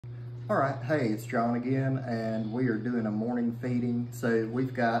All right, hey, it's John again, and we are doing a morning feeding. So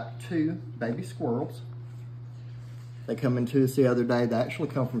we've got 2 baby squirrels. They come into us the other day. They actually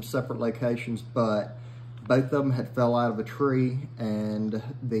come from separate locations, but both of them had fell out of a tree and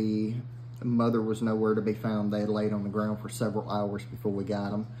the mother was nowhere to be found. They had laid on the ground for several hours before we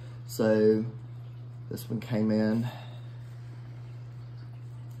got them. So this one came in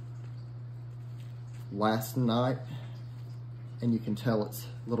last night, and you can tell it's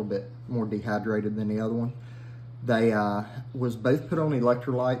a little bit more dehydrated than the other one. They was both put on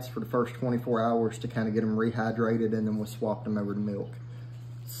electrolytes for the first 24 hours to kind of get them rehydrated, and then we swapped them over to milk.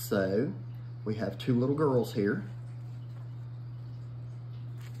 So we have 2 little girls here.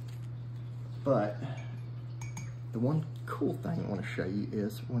 But the one cool thing I want to show you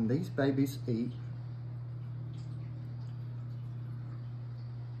is when these babies eat,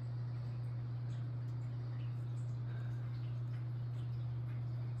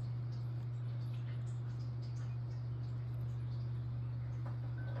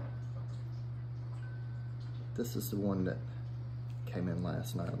 this is the one that came in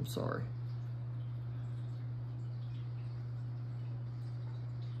last night, I'm sorry.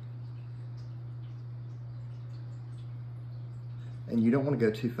 And you don't want to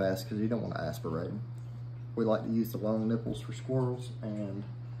go too fast because you don't want to aspirate them. We like to use the long nipples for squirrels, and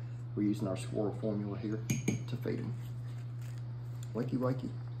we're using our squirrel formula here to feed them. Wakey, wakey.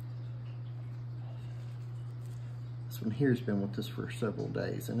 This one here has been with us for several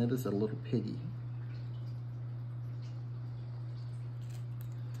days, and it is a little piggy.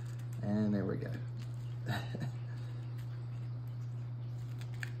 And there we go.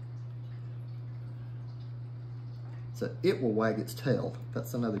 So it will wag its tail.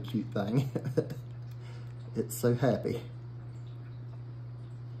 That's another cute thing. It's so happy. You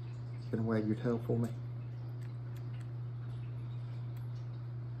gonna wag your tail for me?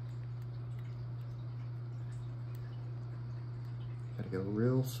 Gotta go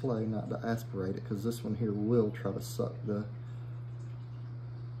real slow not to aspirate it, because this one here will try to suck the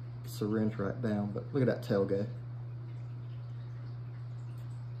syringe right down. But look at that tail go.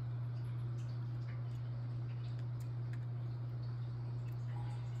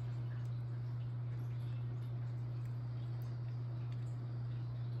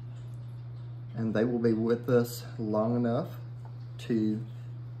 And they will be with us long enough to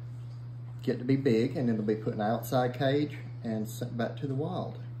get to be big, and it'll be put in an outside cage and sent back to the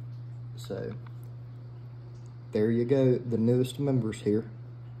wild. So there you go, the newest members here.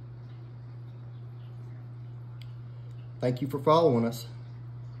 Thank you for following us.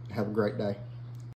 Have a great day.